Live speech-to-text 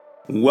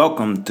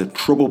Welcome to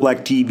Triple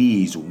Black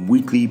TV's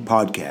weekly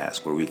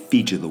podcast where we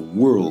feature the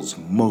world's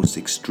most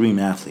extreme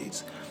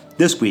athletes.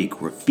 This week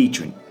we're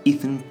featuring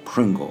Ethan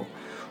Pringle,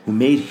 who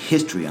made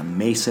history on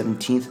May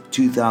 17th,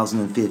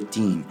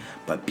 2015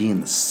 by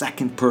being the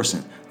second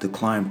person to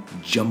climb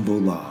Jumbo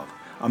Love,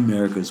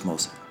 America's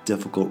most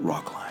difficult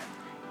rock climb.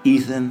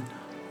 Ethan,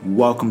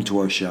 welcome to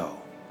our show.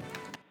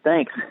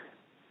 Thanks.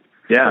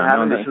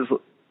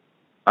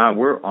 Yeah,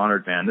 we're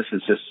honored, man. This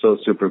is just so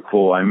super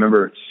cool. I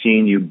remember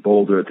seeing you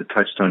boulder at the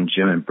Touchstone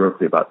Gym in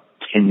Berkeley about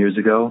 10 years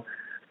ago,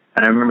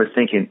 and I remember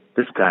thinking,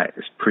 this guy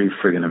is pretty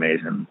friggin'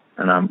 amazing,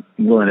 and I'm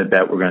willing to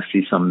bet we're going to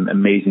see some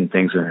amazing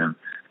things with him.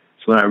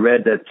 So when I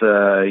read that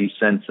you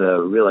sent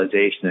a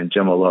realization in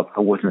Jumbo Love, I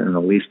wasn't in the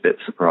least bit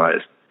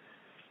surprised.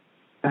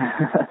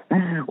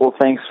 Well,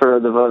 thanks for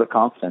the vote of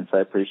confidence. I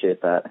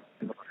appreciate that.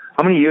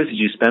 How many years did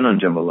you spend on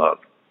Jumbo Love?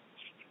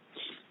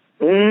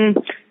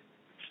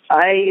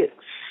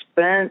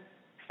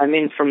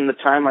 From the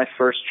time I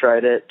first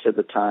tried it to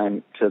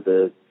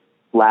the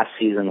last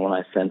season when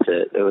I sent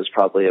it, it was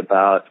probably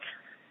about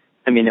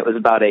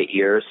 8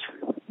 years,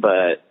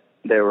 but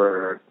there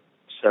were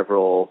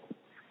several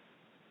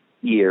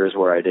years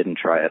where I didn't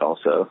try it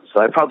also.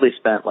 So I probably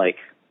spent like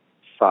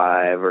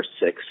 5 or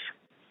 6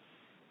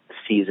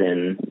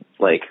 season,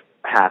 like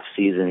half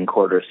season,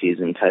 quarter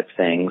season type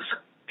things,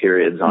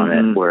 periods on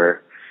it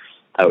where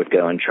I would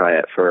go and try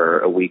it for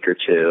a week or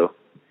two.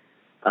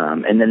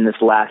 And then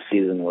this last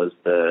season was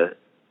the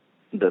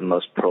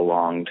most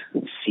prolonged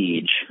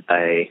siege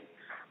I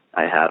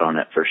had on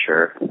it for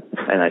sure.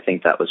 And I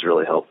think that was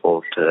really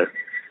helpful to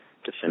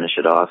finish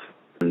it off.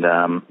 And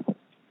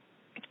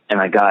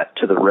I got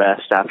to the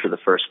rest after the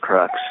first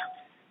crux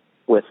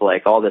with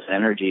like all this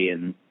energy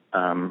and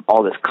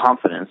all this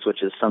confidence,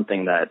 which is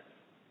something that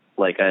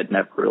like I'd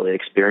never really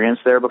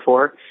experienced there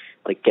before,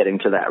 like getting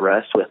to that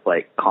rest with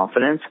like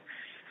confidence.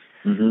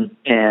 Mm-hmm.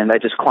 And I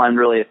just climbed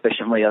really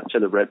efficiently up to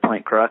the Red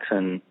Point Crux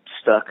and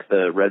stuck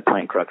the Red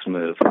Point Crux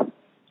move,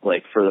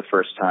 like for the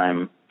first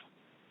time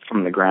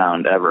from the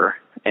ground ever.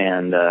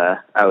 And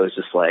I was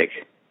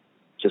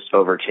just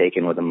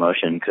overtaken with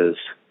emotion because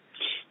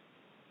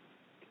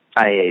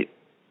I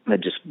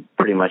had just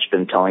pretty much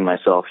been telling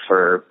myself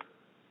for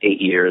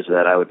 8 years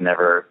that I would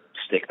never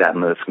stick that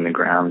move from the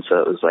ground.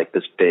 So it was like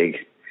this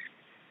big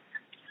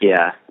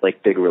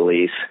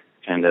release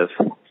kind of.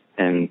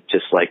 And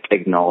just like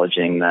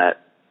acknowledging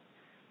that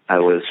I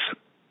was,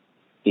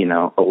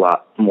 a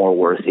lot more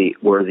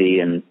worthy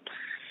and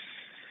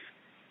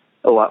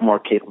a lot more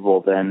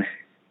capable than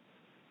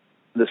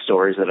the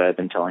stories that I've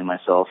been telling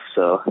myself.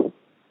 So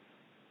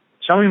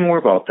tell me more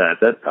about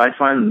that. I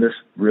find this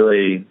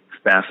really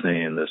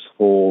fascinating, this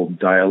whole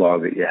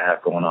dialogue that you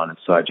have going on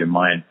inside your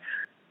mind.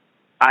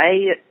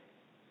 I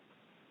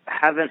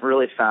haven't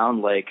really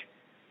found like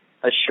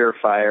a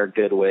surefire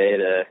good way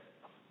to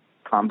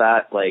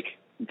combat like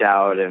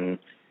doubt and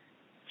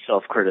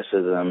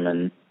self-criticism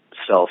and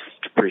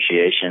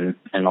self-depreciation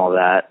and all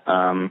that.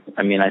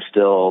 I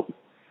still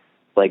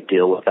like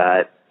deal with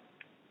that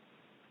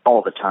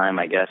all the time,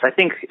 I guess. I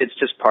think it's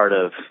just part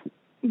of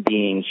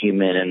being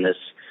human in this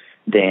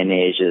day and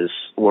age is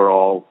we're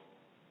all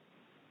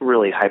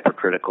really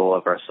hypercritical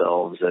of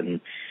ourselves,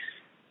 and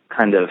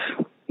kind of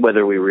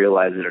whether we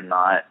realize it or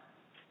not,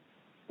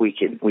 we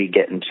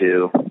get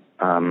into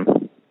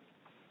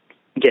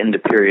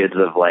periods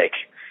of like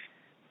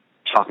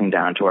talking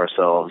down to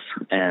ourselves,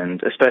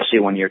 and especially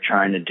when you're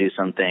trying to do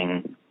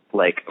something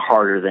like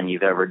harder than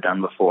you've ever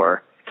done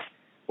before,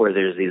 where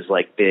there's these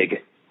like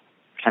big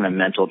kind of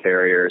mental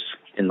barriers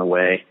in the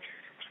way,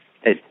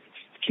 it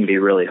can be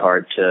really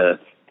hard to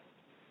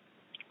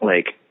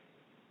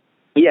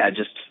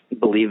just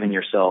believe in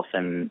yourself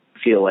and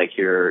feel like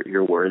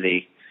you're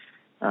worthy.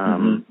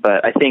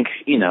 But I think,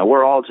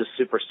 we're all just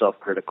super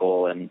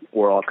self-critical, and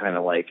we're all kind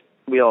of like,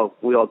 we all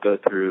go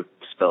through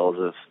spells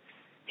of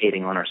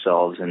hating on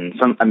ourselves, and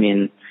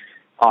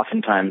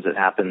oftentimes it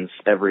happens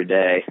every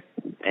day.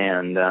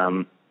 And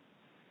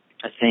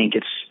I think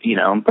it's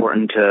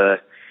important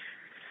to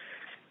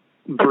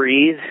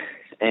breathe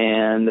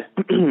and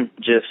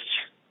just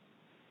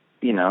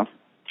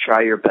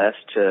try your best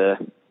to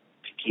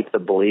keep the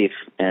belief.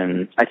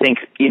 And I think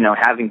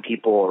having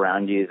people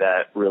around you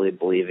that really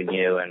believe in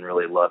you and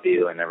really love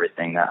you and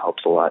everything, that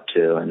helps a lot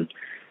too. And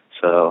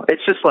so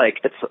it's just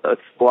like it's a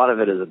lot of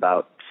it is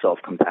about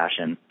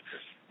self-compassion.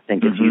 I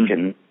think if you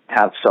can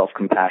have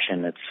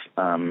self-compassion, it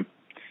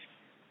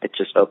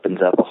just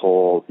opens up a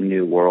whole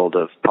new world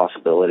of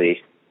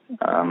possibility.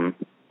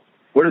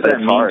 What does that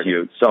mean to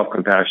you,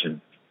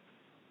 self-compassion?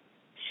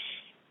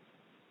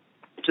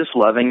 Just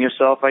loving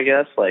yourself, I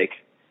guess, like,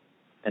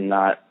 and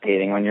not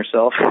hating on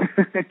yourself,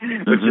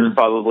 which is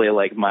probably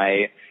like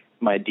my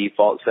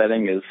default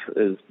setting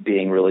is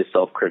being really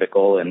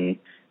self-critical and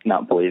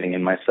not believing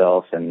in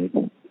myself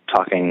and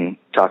talking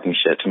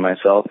shit to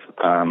myself.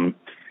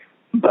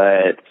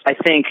 But I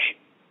think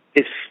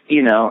if,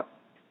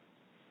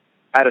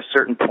 at a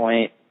certain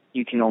point,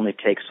 you can only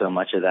take so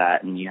much of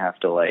that, and you have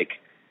to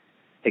like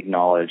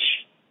acknowledge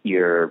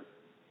your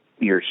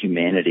your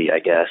humanity, I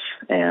guess.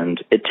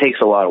 And it takes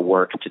a lot of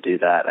work to do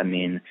that. I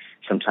mean,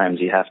 sometimes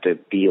you have to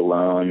be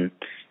alone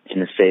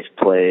in a safe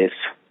place,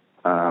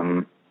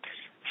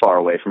 far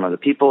away from other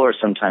people, or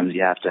sometimes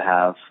you have to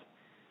have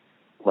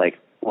like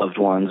loved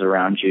ones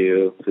around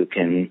you who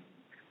can,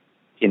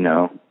 you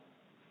know,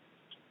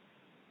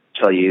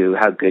 tell you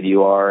how good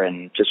you are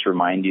and just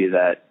remind you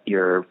that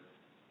you're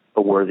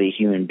a worthy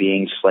human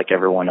being just like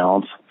everyone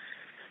else.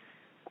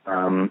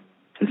 And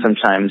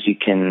sometimes you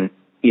can,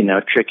 you know,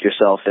 trick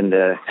yourself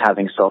into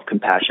having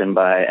self-compassion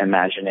by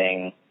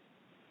imagining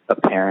a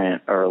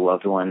parent or a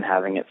loved one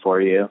having it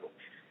for you.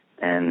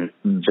 And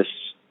just,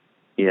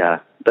 yeah,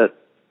 but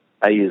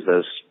I use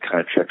those kind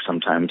of tricks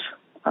sometimes.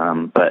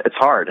 But it's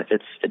hard.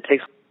 It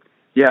takes.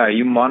 Yeah. Are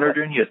you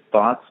monitoring your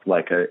thoughts?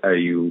 Like, are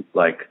you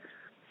like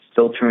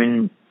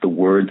filtering the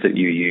words that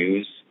you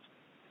use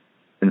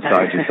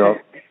inside yourself?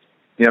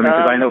 You know,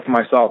 because I know for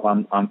myself,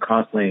 I'm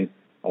constantly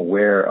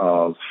aware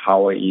of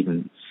how I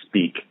even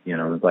speak, you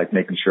know, like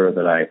making sure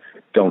that I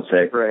don't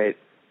say, right.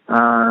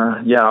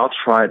 Yeah, I'll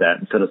try that,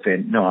 instead of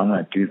saying, no, I'm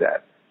going to do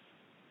that.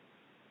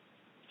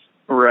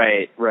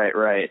 Right.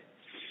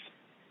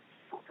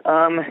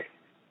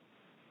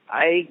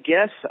 I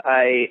guess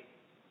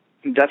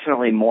I'm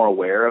definitely more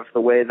aware of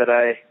the way that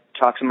I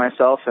talk to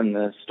myself and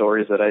the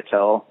stories that I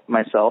tell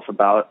myself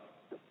about,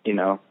 you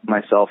know,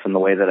 myself and the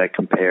way that I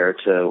compare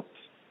to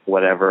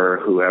whatever,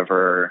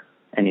 whoever,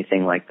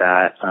 anything like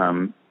that.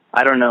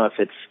 I don't know if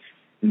it's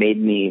made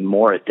me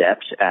more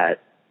adept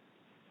at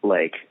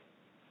like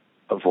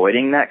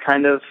avoiding that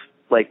kind of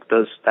like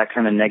that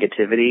kind of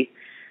negativity.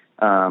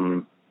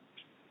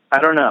 I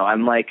don't know.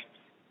 I'm like,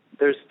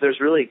 there's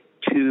really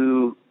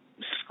two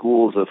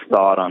schools of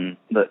thought on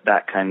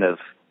that kind of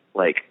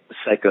like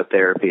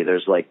psychotherapy.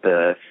 There's like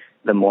the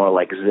more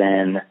like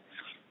Zen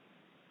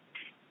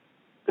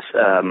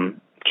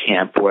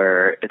camp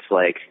where it's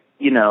like,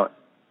 you know,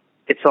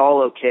 it's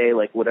all okay.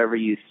 Like whatever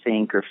you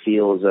think or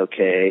feel is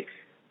okay.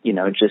 You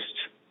know, just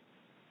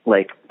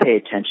like pay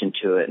attention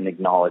to it and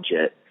acknowledge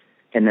it.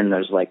 And then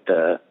there's like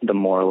the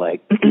more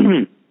like,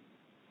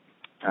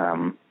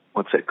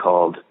 what's it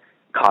called?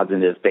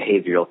 Cognitive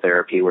behavioral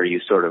therapy, where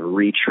you sort of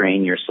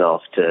retrain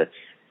yourself to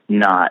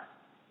not,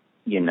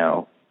 you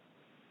know,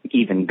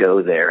 even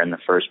go there in the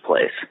first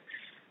place.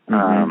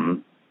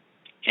 And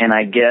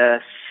I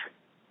guess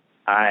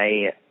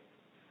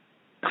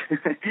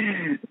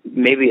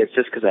maybe it's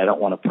just because I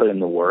don't want to put in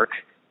the work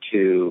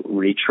to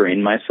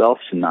retrain myself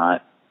to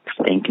not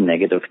think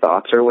negative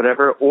thoughts or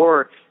whatever,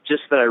 or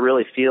just that I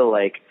really feel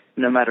like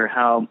no matter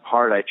how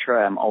hard I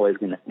try, I'm always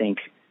going to think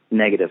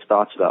negative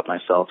thoughts about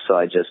myself. So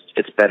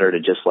it's better to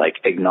just like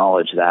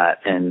acknowledge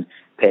that and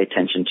pay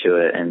attention to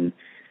it and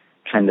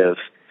kind of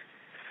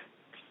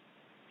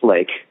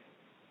like,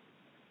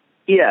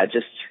 yeah,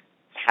 just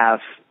have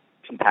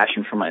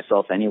compassion for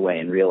myself anyway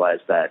and realize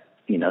that,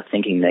 you know,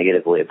 thinking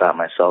negatively about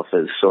myself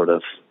is sort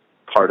of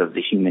part of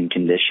the human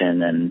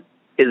condition. And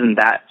isn't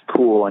that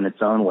cool in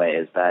its own way?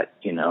 Is that,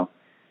 you know,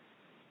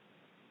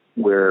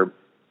 we're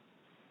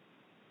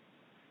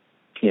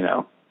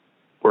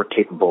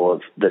capable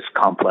of this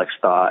complex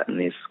thought and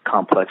these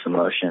complex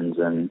emotions.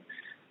 And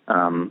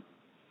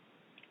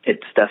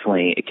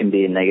it can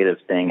be a negative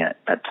thing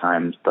at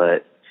times,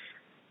 but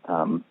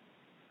can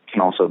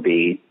also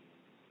be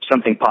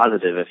something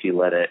positive if you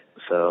let it.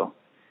 So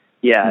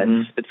yeah,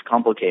 it's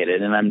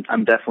complicated, and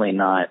I'm definitely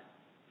not.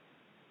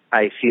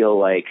 I feel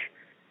like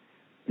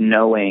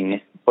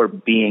knowing or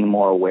being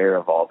more aware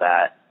of all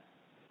that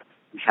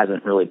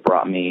hasn't really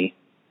brought me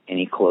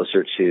any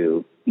closer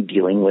to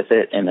dealing with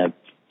it in a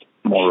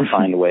more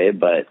refined way,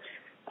 but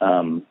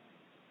I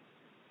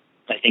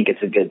think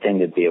it's a good thing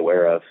to be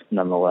aware of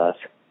nonetheless.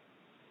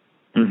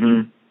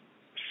 Yeah,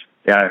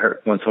 I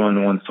heard when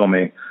someone once told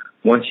me,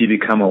 once you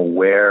become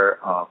aware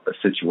of a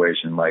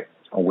situation, like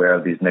aware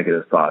of these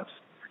negative thoughts,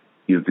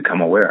 you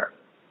become aware.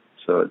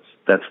 So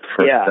that's the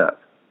first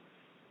step.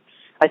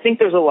 I think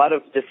there's a lot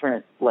of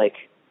different like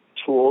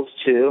tools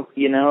too,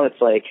 you know,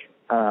 it's like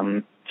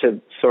to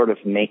sort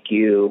of make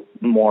you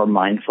more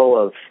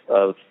mindful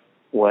of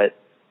what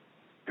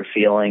you're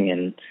feeling,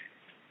 and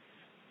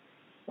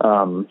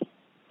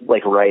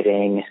like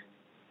writing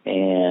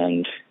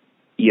and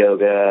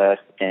yoga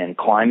and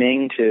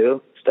climbing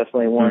too. It's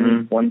definitely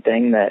one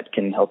thing that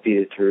can help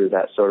you through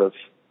those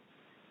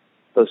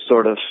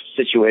sort of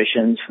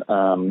situations.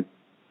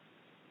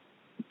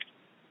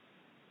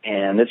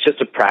 And it's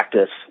just a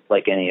practice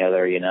like any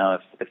other, you know,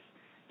 if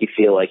you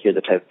feel like you're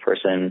the type of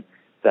person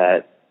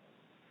that,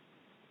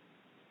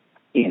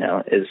 you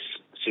know, is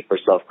super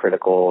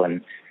self-critical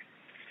and,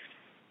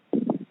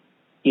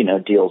 you know,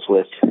 deals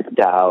with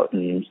doubt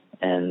and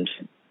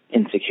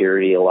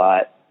insecurity a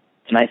lot.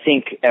 And I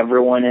think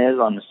everyone is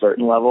on a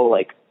certain level.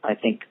 Like, I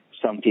think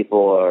some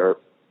people are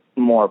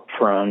more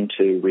prone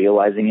to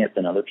realizing it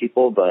than other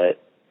people,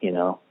 but, you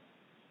know,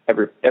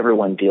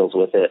 everyone deals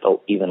with it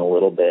even a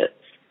little bit.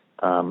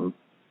 But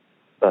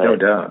no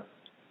doubt.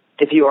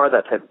 If you are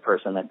that type of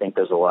person, I think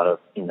there's a lot of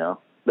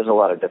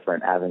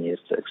different avenues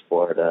to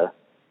explore.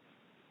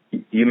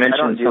 You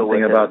mentioned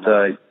something about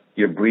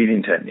your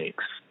breathing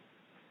techniques.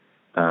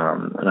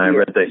 And I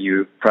read that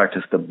you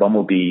practice the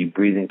bumblebee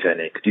breathing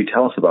technique. Could you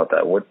tell us about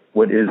that? What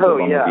is the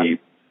bumblebee?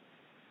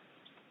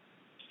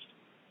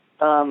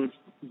 Yeah.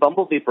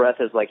 Bumblebee breath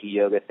is like a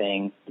yoga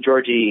thing.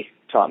 Georgie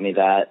taught me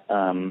that,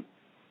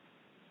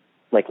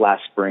 like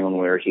last spring when we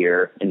were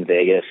here in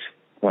Vegas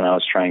when I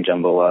was trying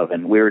Jumbo Love,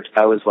 and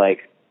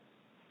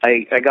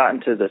I got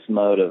into this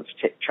mode of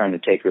trying to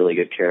take really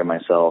good care of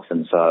myself,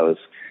 and so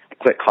I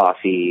quit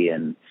coffee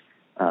and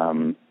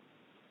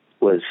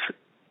was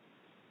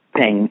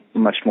paying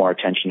much more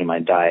attention to my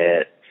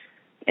diet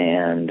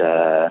and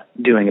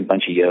doing a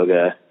bunch of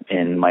yoga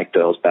in Mike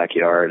Doyle's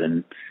backyard.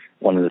 And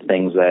one of the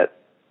things that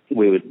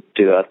we would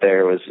do out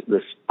there was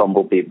this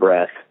bumblebee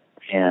breath.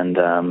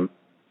 And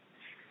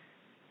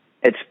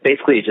it's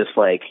basically just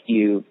like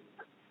you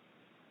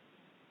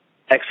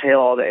exhale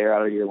all the air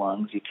out of your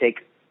lungs. You take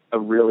a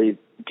really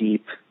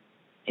deep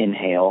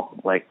inhale,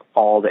 like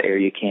all the air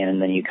you can,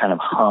 and then you kind of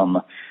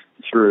hum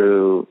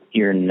through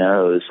your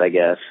nose, I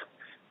guess,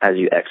 as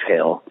you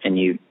exhale.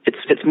 And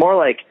it's more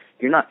like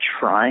you're not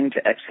trying to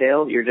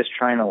exhale, you're just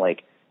trying to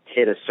like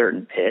hit a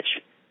certain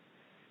pitch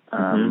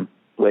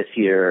with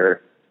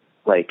your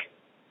like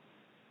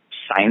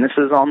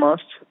sinuses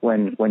almost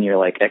when you're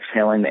like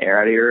exhaling the air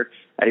out of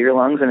your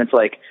lungs. And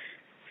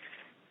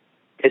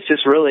it's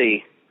just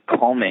really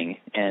calming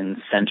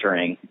and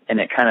centering, and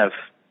it kind of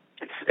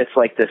it's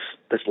like this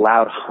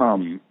loud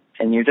hum,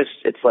 and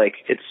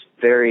it's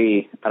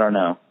very, I don't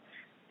know,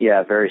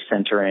 very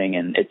centering,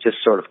 and it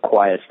just sort of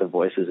quiets the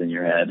voices in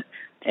your head.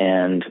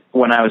 And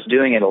when I was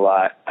doing it a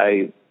lot,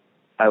 I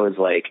was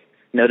like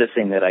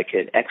noticing that I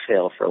could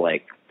exhale for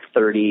like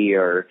 30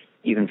 or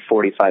even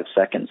 45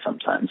 seconds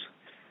sometimes.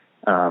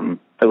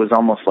 It was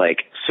almost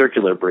like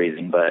circular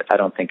breathing, but I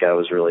don't think I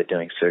was really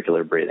doing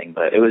circular breathing,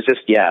 but it was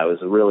just, it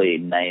was a really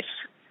nice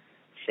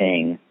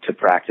thing to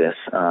practice.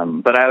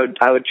 But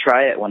I would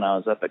try it when I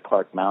was up at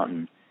Clark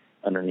Mountain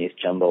underneath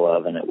Jumbo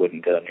Love, and it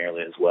wouldn't go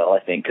nearly as well, I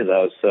think, because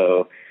I was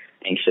so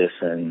anxious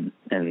and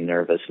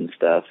nervous and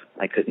stuff.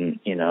 I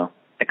couldn't do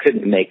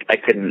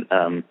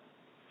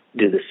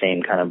the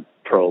same kind of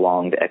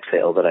prolonged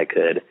exhale that I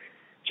could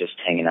just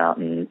hanging out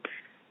in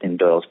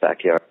Doyle's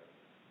backyard.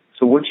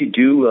 So what'd you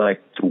do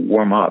to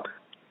warm up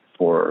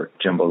for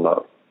Jumbo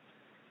Love?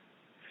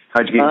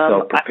 How'd you get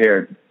yourself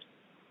prepared?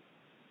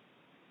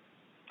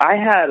 I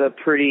had a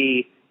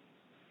pretty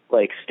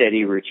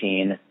steady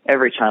routine.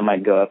 Every time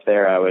I'd go up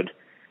there, I would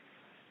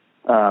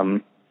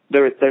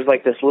there's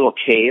like this little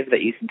cave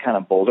that you can kind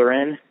of boulder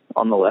in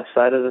on the left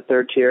side of the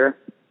third tier.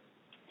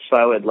 So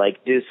I would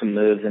do some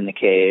moves in the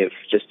cave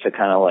just to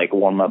kind of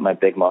warm up my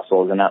big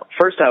muscles. And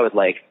first I would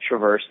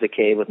traverse the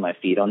cave with my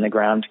feet on the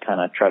ground to kind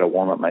of try to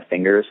warm up my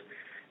fingers.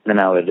 Then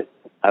I would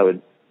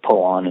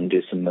pull on and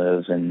do some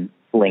moves and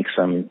link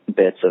some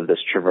bits of this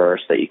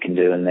traverse that you can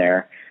do in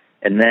there.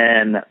 And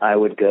then I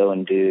would go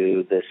and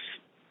do this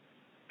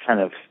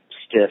kind of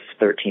stiff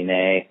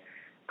 13A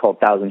called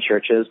Thousand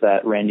Churches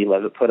that Randy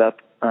Levitt put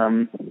up,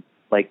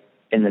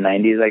 in the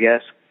 90s, I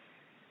guess.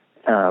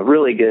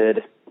 Really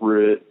good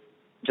route,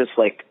 just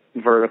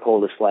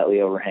vertical to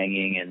slightly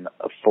overhanging and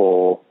a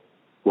full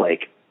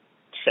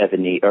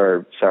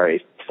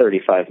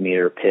 35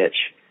 meter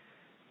pitch.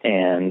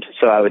 And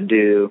so I would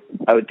do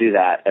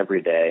that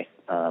every day.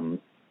 And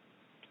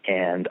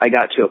I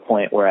got to a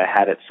point where I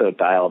had it so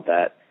dialed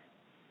that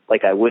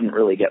I wouldn't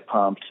really get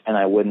pumped and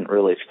I wouldn't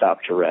really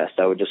stop to rest.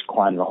 I would just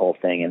climb the whole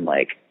thing in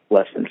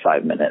less than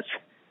 5 minutes.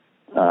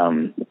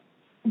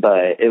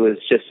 But it was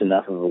just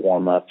enough of a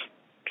warm up,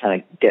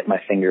 kind of get my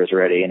fingers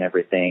ready and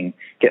everything,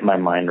 get my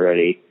mind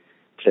ready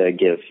to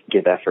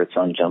give efforts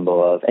on Jumbo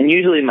Love. And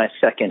usually my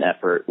second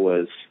effort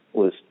was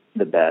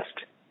the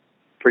best.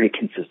 Pretty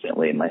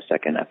consistently, my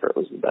second effort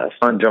was the best.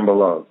 On Jumbo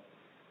Love?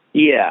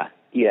 Yeah.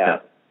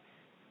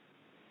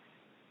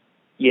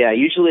 Yeah,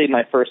 usually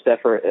my first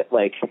effort,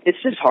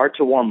 it's just hard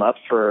to warm up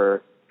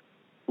for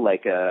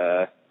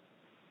a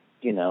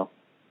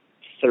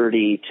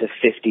 30 to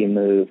 50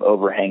 move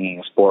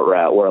overhanging sport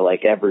route where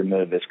every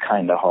move is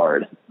kind of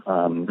hard.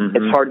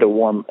 It's hard to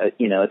warm,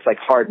 it's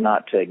hard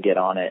not to get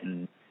on it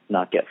and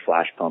not get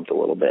flash pumped a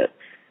little bit.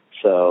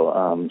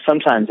 So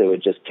sometimes it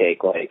would just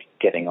take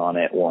getting on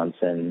it once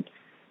and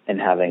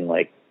having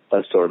a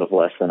sort of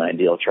less than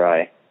ideal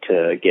try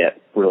to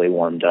get really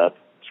warmed up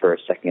for a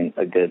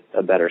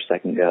better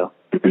second go.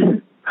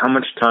 How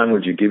much time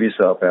would you give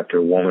yourself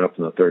after warming up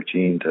in the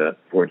 13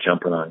 before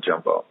jumping on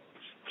Jumbo?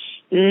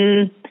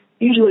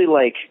 Usually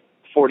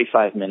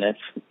 45 minutes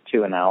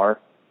to an hour,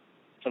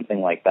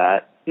 something like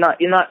that. Not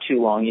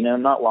too long,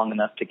 not long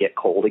enough to get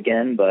cold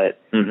again, but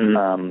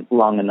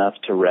long enough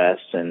to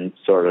rest and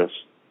sort of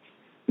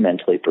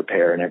mentally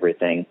prepare and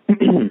everything.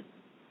 And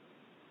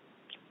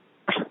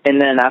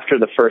then after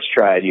the first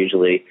try, I'd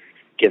usually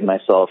give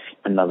myself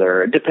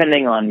another,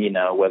 depending on,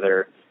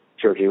 whether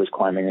Georgie was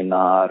climbing or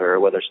not, or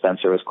whether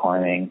Spencer was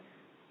climbing,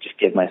 just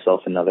give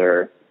myself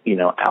another,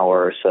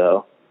 hour or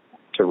so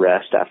to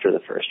rest after the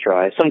first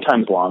try.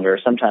 Sometimes longer.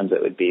 Sometimes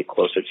it would be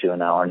closer to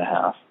an hour and a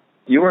half.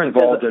 You were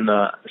involved in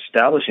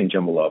establishing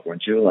Jumbo Love,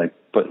 weren't you?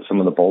 put some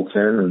of the bolts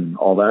in and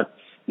all that?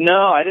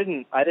 No, I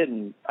didn't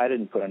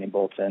put any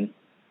bolts in.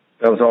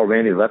 That was all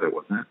Randy Levitt,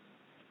 wasn't it?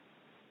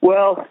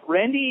 Well,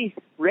 Randy,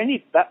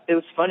 it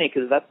was funny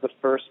because that's the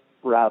first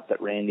route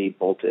that Randy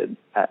bolted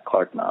at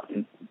Clark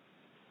Mountain.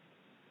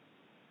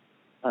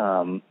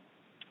 And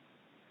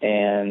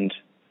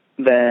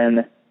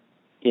then,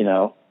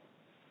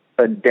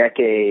 a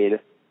decade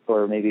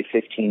or maybe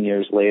 15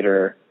 years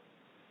later,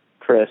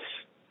 Chris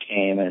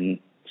came and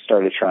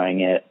started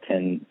trying it,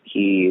 and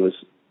he was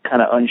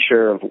kind of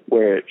unsure of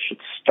where it should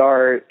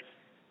start,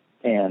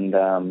 and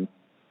a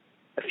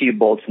few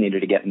bolts needed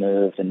to get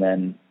moved, and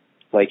then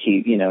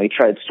he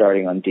tried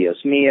starting on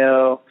Dios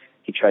Mio,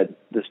 he tried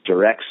this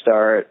direct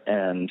start,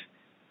 and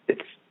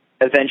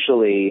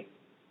eventually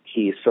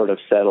he sort of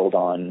settled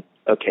on,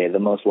 okay, the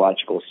most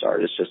logical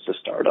start is just to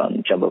start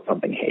on Jumbo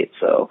Pumping Hate,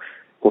 so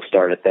we'll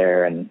start it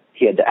there, and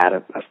he had to add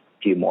a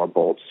few more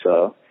bolts,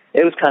 so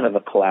it was kind of a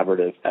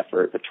collaborative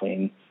effort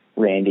between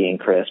Randy and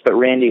Chris, but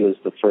Randy was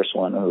the first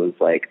one who was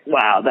like,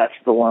 wow, that's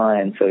the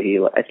line. So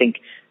I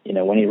think,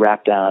 when he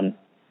wrapped down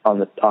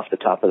off the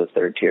top of the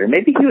third tier,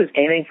 maybe he was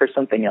aiming for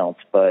something else,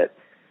 but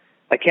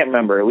I can't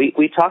remember.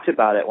 We talked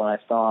about it when I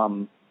saw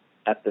him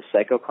at the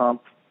Psycho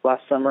Comp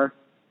last summer,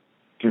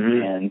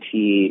 and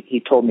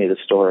he told me the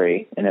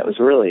story, and it was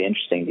really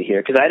interesting to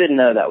hear, because I didn't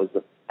know that was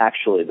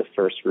actually the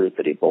first route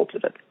that he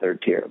bolted at the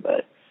third tier,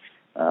 but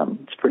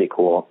it's pretty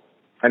cool.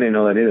 I didn't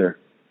know that either.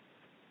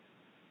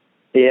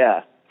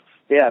 Yeah,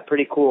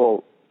 pretty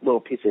cool little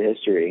piece of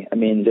history. I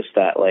mean, just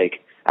that,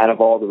 out of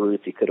all the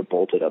routes he could have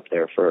bolted up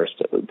there first,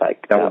 it was that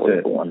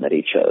was the one that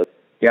he chose.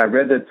 Yeah, I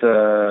read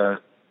that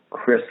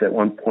Chris at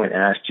one point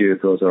asked you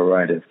if it was all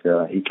right if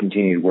he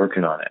continued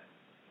working on it.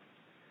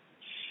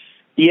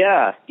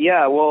 Yeah.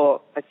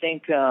 Well, I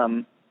think,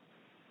 I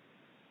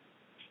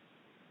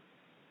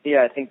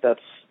think that's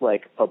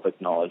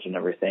public knowledge and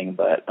everything.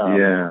 But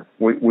yeah,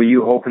 were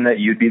you hoping that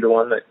you'd be the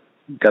one that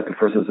got the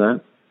first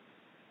ascent?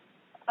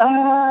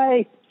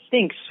 I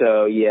think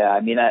so, yeah. I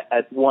mean,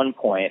 at one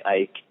point,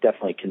 I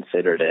definitely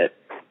considered it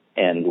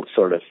and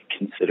sort of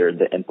considered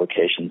the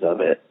implications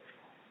of it.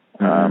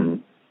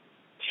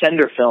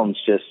 Fender Films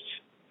just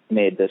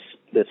made this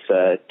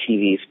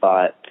TV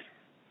spot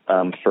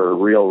for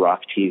Real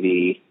Rock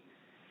TV.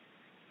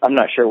 I'm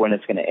not sure when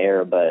it's going to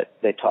air, but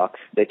they talk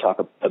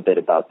a bit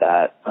about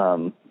that.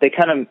 They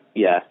kind of,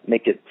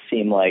 make it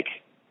seem like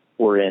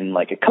we're in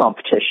a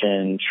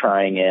competition,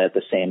 trying it at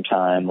the same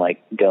time,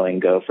 going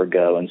go for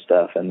go and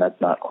stuff, and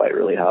that's not quite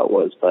really how it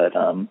was. But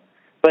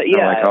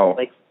yeah,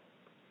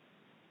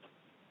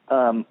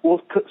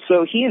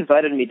 so he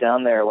invited me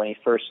down there when he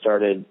first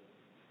started,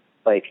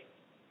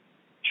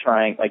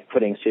 trying,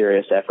 putting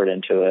serious effort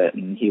into it,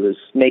 and he was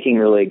making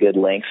really good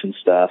links and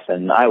stuff,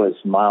 and I was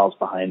miles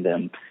behind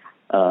him.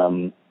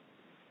 But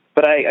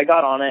I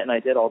got on it and I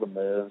did all the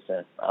moves,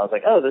 and I was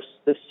like, oh,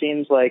 this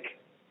seems like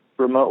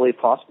remotely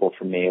possible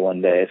for me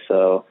one day.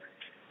 So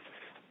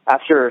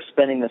after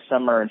spending the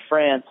summer in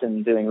France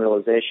and doing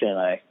realization,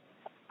 I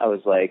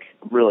was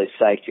really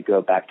psyched to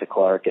go back to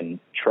Clark and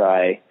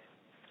try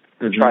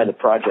the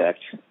project.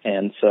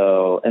 And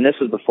this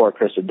was before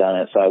Chris had done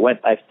it. So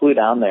I flew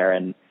down there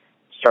and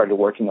started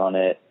working on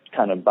it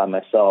kind of by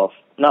myself,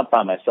 not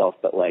by myself,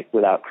 but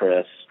without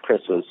Chris.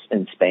 Chris was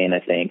in Spain,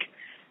 I think.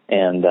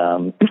 And,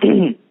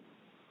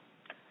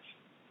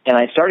 and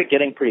I started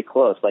getting pretty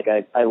close.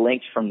 I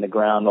linked from the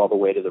ground all the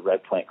way to the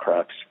Red Point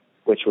Crux,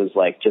 which was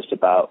just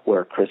about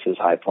where Chris's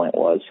high point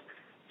was.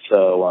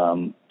 So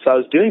I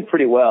was doing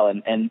pretty well.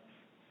 And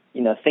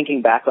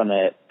thinking back on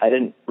it, I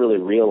didn't really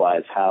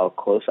realize how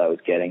close I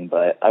was getting,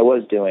 but I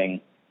was doing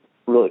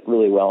really,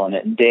 really well on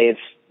it. And Dave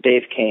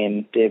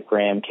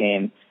Graham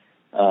came,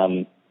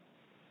 a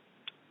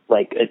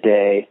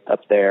day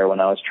up there when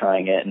I was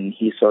trying it, and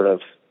he sort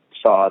of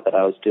saw that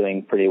I was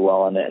doing pretty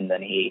well on it, and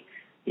then he,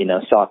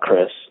 saw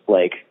Chris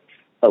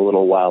a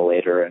little while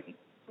later and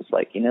was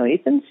like,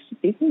 Ethan's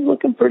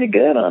looking pretty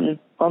good on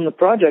the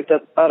project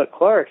out at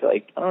Clark.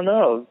 I don't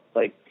know,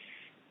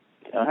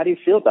 how do you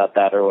feel about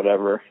that or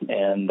whatever?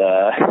 And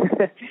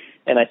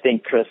and I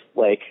think Chris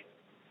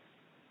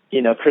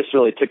Chris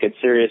really took it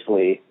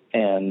seriously,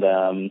 and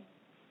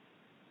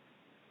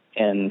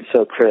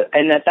so Chris,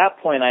 and at that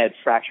point I had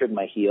fractured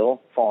my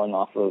heel falling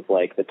off of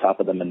the top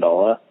of the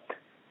mandola.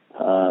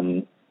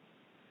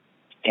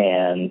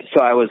 And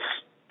so I was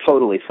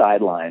totally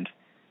sidelined.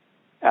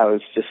 I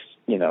was just,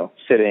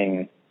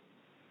 sitting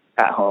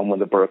at home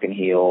with a broken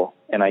heel,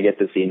 and I get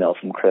this email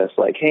from Chris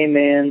hey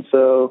man,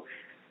 so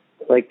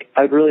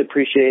I'd really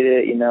appreciate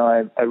it.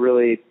 I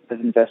really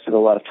have invested a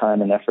lot of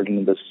time and effort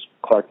into this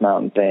Clark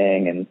Mountain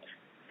thing, and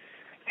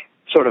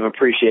sort of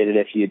appreciate it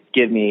if you'd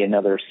give me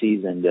another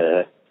season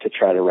to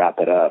try to wrap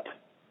it up,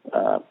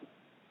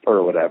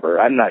 or whatever.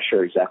 I'm not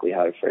sure exactly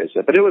how to phrase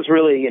it, but it was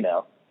really,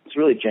 it's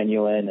really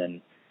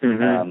genuine,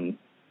 and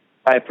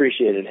I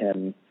appreciated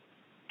him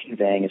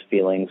conveying his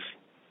feelings.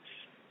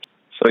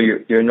 So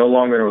you're no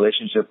longer in a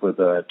relationship with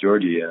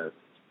Georgie.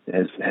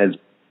 Has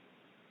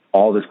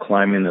all this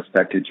climbing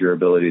affected your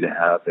ability to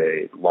have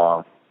a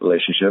long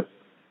relationship?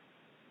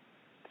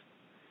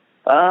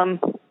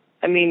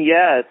 I mean,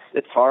 yeah,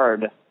 it's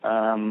hard.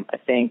 I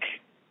think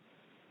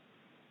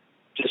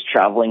just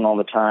traveling all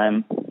the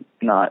time,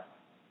 not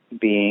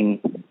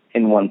being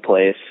in one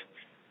place,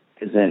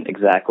 isn't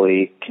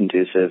exactly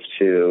conducive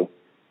to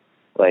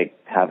like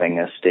having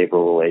a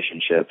stable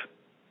relationship.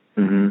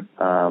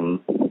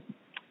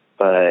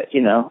 But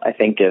you know, I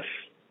think if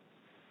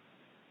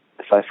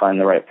I find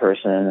the right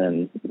person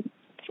and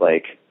it's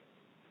like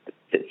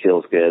it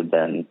feels good,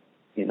 then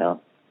you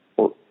know,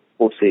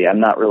 we'll see. I'm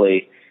not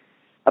really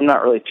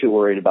too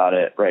worried about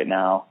it right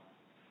now.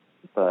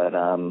 But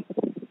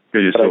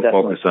you're just so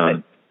focused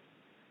on.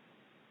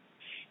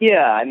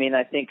 Yeah, I mean,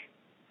 I think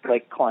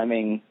like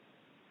climbing,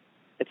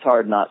 it's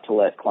hard not to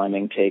let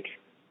climbing take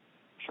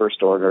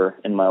first order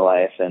in my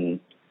life, and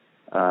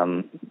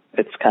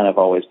it's kind of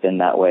always been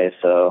that way.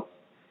 So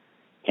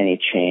any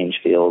change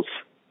feels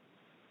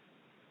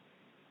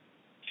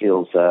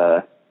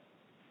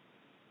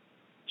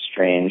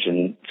strange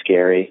and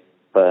scary.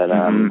 But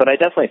but I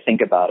definitely think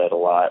about it a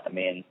lot. I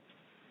mean,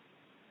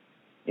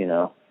 you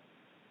know,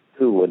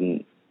 who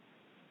wouldn't?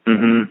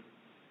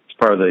 It's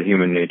part of the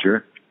human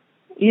nature.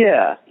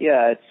 Yeah.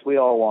 We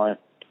all want,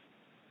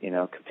 you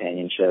know,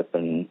 companionship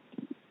and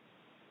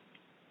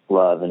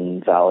love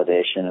and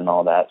validation and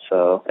all that.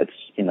 So it's,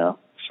 you know.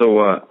 So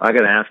I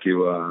got to ask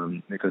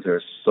you, because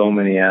there's so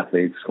many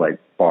athletes like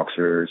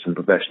boxers and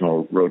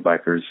professional road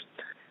bikers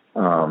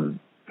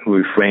who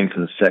refrain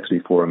from sex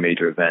before a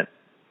major event.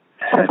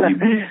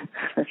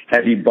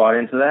 Have you bought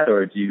into that,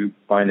 or do you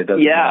find it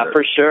doesn't matter? Yeah,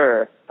 for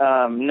sure.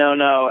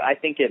 No. I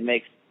think it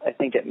makes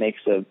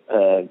a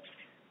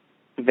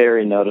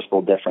very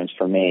noticeable difference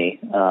for me.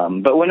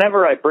 But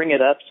whenever I bring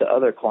it up to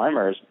other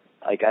climbers,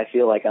 like I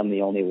feel like I'm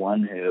the only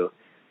one who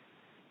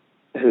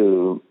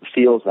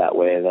feels that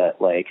way. That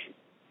like,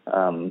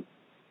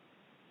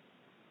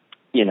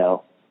 you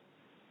know,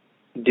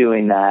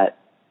 doing that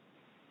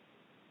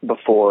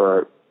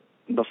before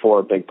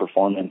a big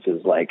performance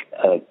is like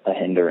a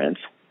hindrance.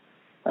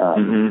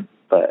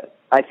 But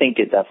I think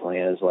it definitely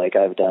is. Like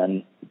I've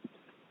done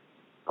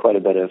quite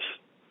a bit of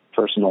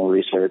personal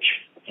research,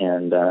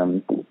 and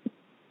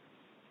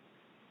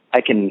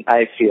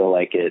I feel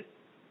like it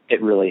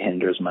really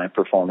hinders my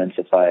performance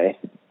if I,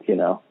 you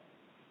know,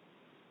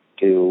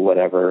 do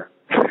whatever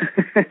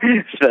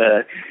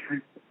the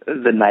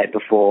night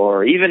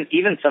before, or even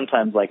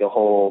sometimes like a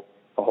whole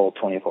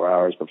 24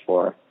 hours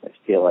before. I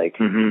feel like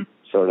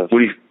sort of.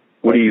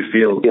 What do you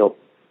feel?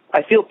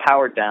 I feel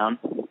powered down.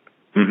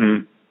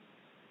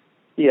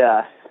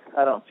 Yeah,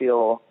 I don't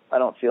feel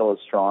as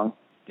strong.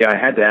 Yeah, I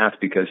had to ask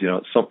because, you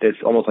know,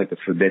 it's almost like the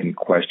forbidden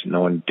question. No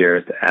one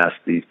dares to ask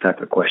these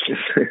type of questions.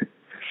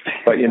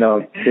 But, you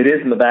know, it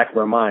is in the back of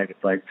our mind.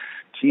 It's like,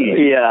 geez.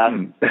 Yeah.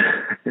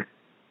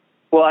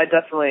 Well, I'm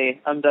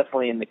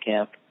definitely in the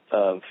camp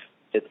of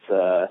it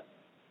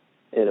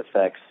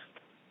affects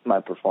my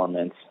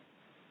performance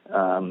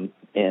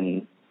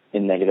in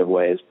negative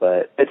ways,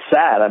 but it's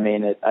sad. I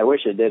mean, I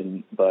wish it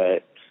didn't,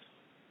 but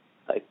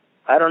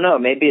I don't know.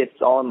 Maybe it's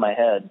all in my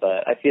head,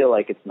 but I feel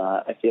like it's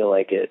not. I feel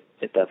like it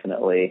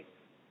definitely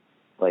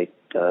like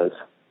does.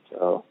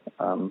 So,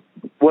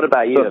 what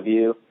about you?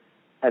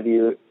 Have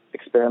you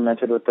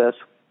experimented with this?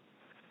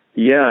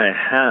 Yeah, I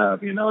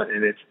have. You know,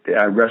 and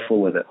I wrestle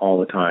with it all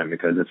the time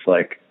because it's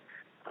like,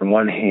 on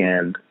one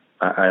hand,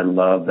 I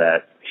love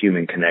that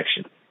human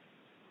connection,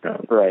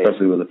 right?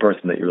 Especially with a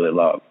person that you really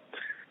love.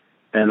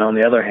 And on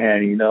the other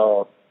hand, you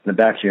know, in the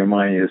back of your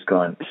mind, you're just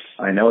going,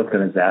 I know it's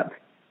going to zap,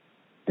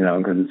 you know,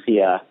 because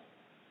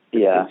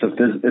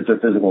it's a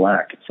physical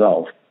act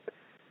itself,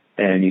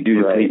 and you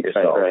do deplete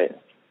yourself. Right.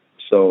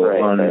 So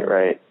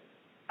right.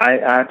 I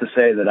have to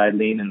say that I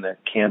lean in the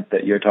camp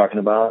that you're talking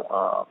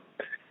about.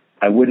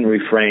 I wouldn't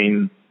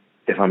refrain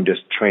if I'm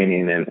just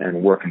training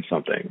and working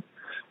something.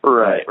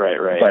 Right.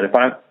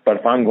 But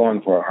if I'm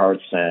going for a hard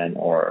stand,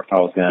 or if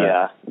I was going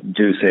to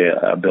do, say,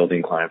 a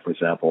building climb, for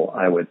example,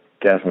 I would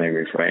definitely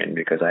refrain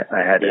because I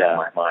had to have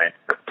my mind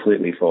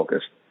completely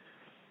focused.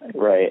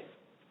 Right.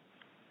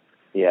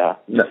 Yeah.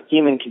 No.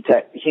 Human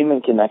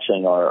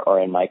connection, or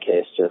in my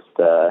case, just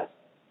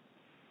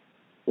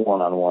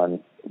one-on-one,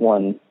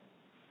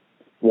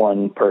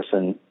 one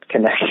person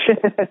connection.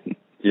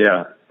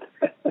 Yeah.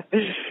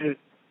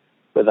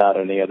 Without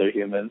any other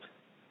humans.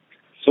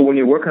 So when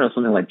you're working on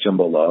something like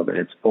Jumbo Love, and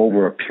it's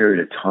over a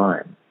period of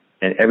time,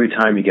 and every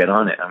time you get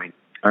on it, I mean,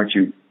 aren't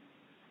you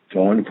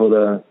going for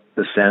the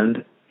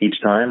send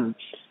each time?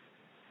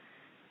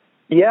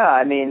 Yeah,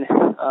 I mean,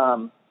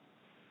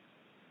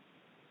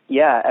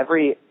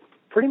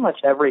 pretty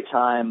much every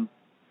time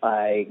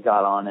I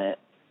got on it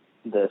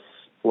this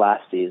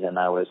last season,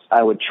 I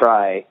would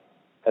try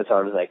as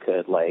hard as I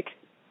could, like,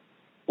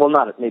 well,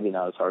 maybe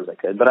not as hard as I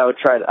could, but I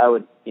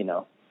would, you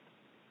know,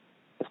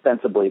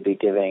 ostensibly be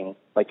giving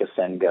like a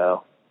send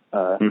go,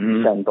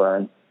 send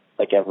burn,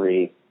 like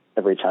every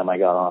time I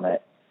got on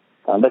it.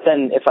 But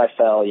then if I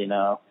fell, you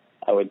know,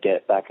 I would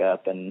get back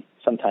up, and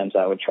sometimes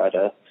I would try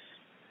to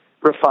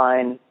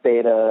refine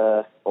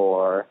beta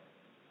or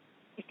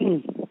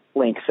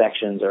link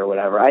sections or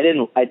whatever. I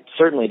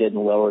certainly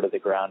didn't lower to the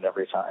ground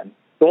every time.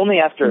 Only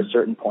after a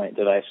certain point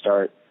did I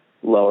start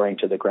lowering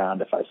to the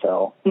ground if I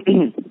fell.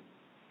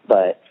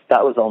 But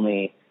that was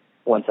only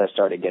once I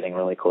started getting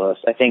really close.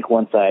 I think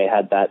once I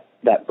had that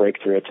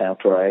breakthrough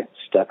attempt where I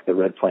stuck the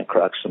red point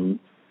crux from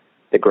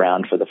the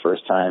ground for the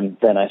first time,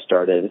 then I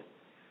started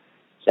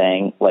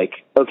saying,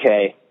 like,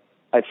 okay,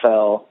 I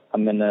fell,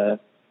 I'm going to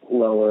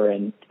lower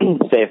and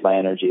save my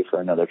energy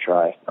for another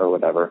try or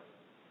whatever.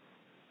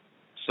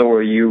 So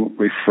were you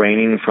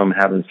refraining from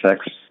having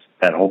sex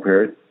that whole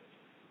period?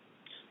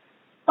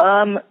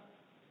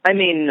 I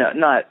mean,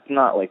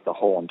 not like the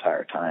whole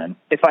entire time.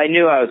 If I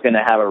knew I was going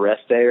to have a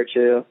rest day or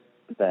two,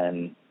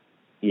 then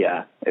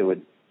yeah, I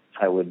would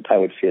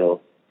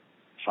feel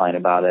fine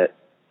about it.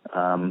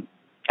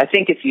 I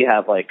think if you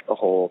have like a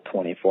whole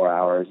 24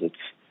 hours,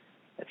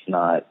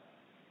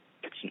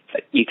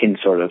 you can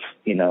sort of,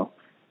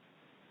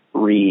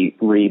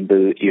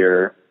 reboot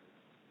your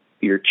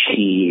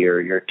chi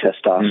or your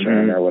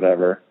testosterone or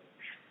whatever.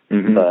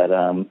 Mm-hmm. But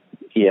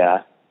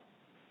yeah,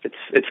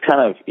 it's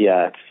kind of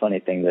it's a funny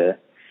thing to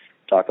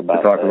talk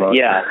about.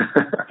 Yeah,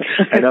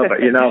 I know,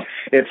 but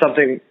it's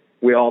something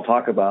we all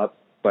talk about,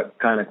 but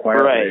kind of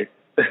quietly.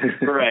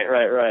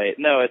 Right.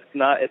 No, it's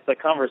not. It's a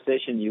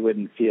conversation you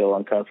wouldn't feel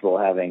uncomfortable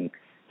having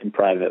in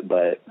private,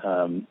 but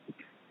no,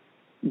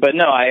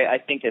 I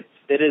think it's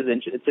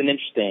an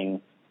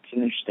interesting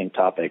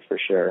topic for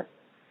sure.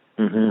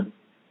 Mm-hmm.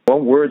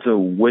 What words of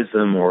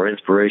wisdom or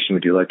inspiration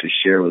would you like to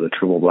share with the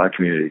Triple Black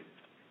community?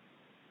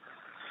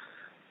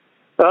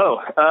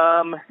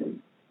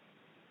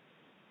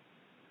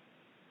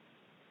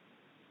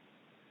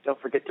 Don't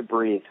forget to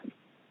breathe.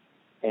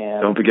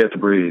 Don't forget to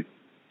breathe.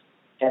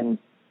 And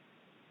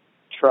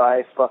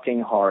try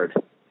fucking hard.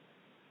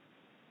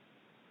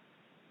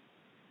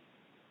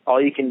 All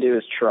you can do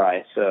is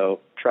try, so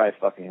try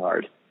fucking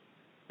hard.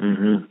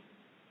 Mm-hmm.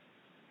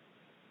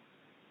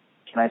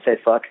 Can I say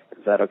fuck?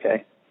 Is that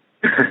okay?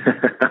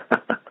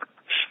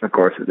 Of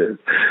course it is.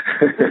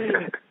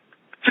 It's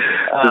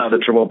the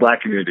Triple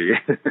Black community.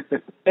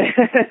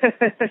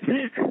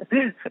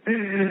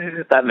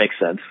 That makes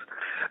sense.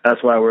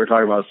 That's why we're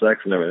talking about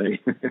sex and everything.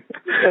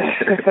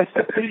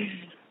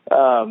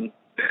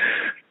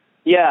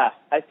 Yeah,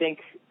 I think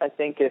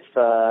if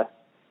I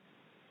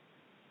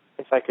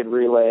could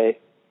relay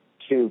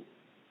two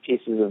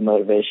pieces of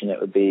motivation, it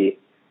would be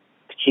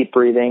to keep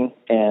breathing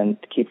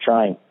and to keep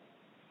trying.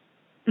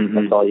 Mm-hmm.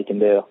 That's all you can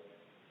do.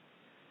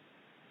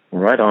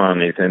 Right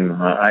on, Ethan.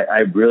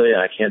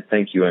 I can't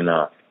thank you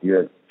enough. You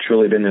have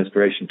truly been an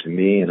inspiration to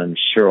me, and I'm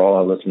sure all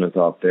our listeners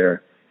out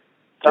there.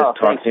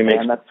 Thanks,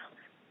 man. That's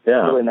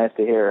really nice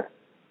to hear.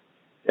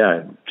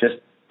 Yeah, just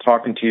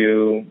talking to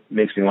you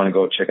makes me want to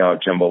go check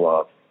out Jumbo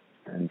Love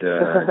and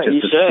just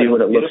to see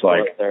what it looks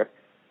like. There.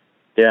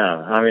 Yeah,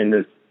 I mean,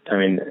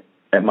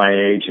 at my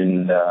age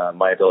and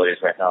my abilities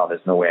right now,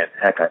 there's no way in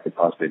heck I could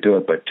possibly do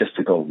it. But just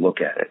to go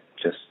look at it,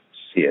 just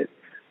see it.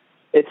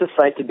 It's a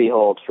sight to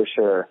behold, for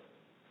sure.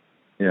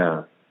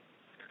 Yeah.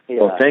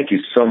 Well, thank you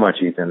so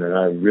much, Ethan, and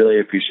I really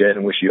appreciate it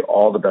and wish you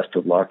all the best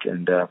of luck.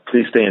 And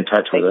please stay in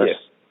touch with us.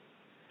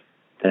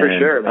 For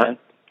sure, man.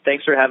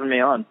 Thanks for having me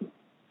on.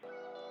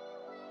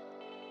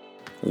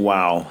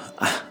 Wow.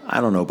 I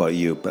don't know about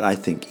you, but I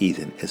think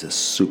Ethan is a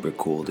super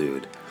cool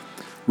dude.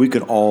 We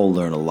can all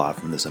learn a lot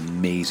from this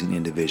amazing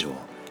individual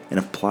and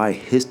apply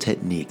his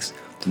techniques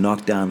to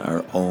knock down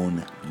our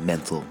own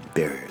mental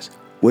barriers,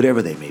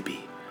 whatever they may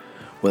be.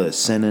 Whether it's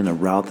sending a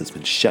route that's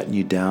been shutting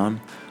you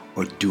down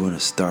or doing a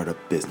startup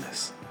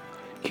business.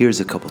 Here's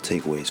a couple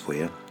takeaways for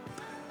you.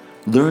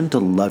 Learn to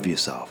love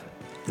yourself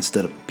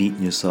instead of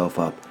beating yourself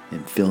up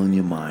and filling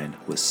your mind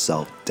with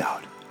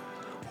self-doubt.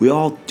 We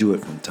all do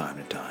it from time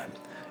to time,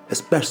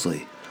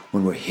 especially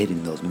when we're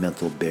hitting those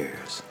mental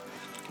barriers.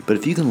 But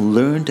if you can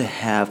learn to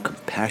have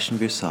compassion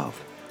for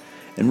yourself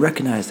and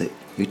recognize that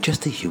you're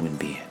just a human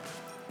being,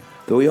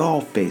 that we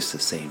all face the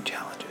same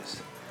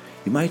challenges,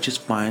 you might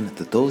just find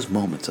that those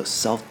moments of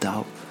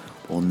self-doubt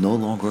will no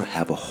longer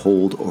have a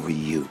hold over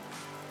you.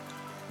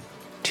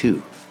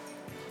 2.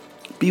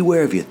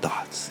 Beware of your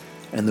thoughts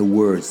and the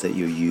words that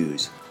you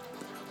use.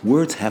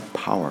 Words have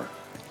power,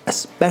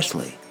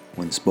 especially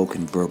when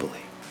spoken verbally.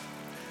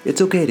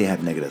 It's okay to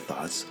have negative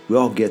thoughts. We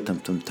all get them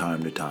from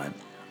time to time.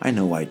 I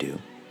know I do.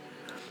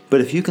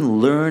 But if you can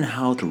learn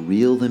how to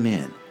reel them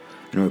in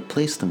and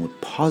replace them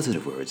with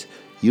positive words,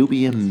 you'll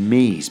be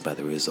amazed by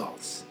the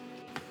results.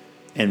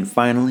 And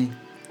finally,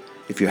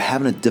 if you're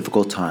having a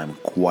difficult time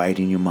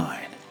quieting your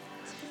mind,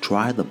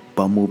 try the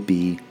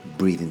bumblebee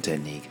breathing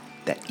technique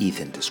that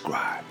Ethan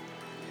described.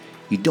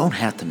 You don't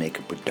have to make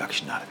a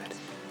production out of it.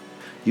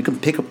 You can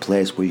pick a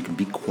place where you can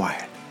be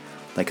quiet,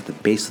 like at the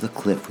base of the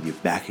cliff with your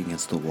back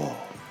against the wall.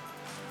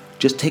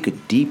 Just take a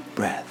deep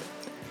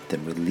breath,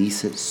 then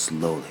release it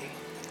slowly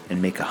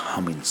and make a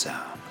humming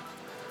sound.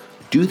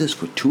 Do this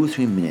for 2 or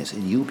 3 minutes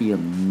and you'll be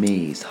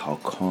amazed how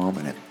calm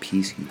and at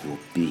peace you will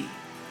be.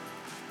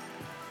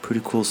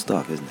 Pretty cool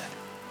stuff, isn't it?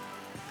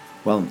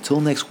 Well,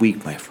 until next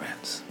week, my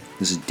friends,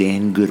 this is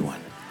Dan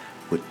Goodwin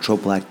with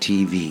Triple Black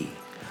TV,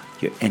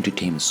 your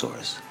entertainment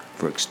source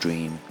for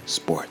extreme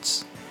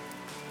sports.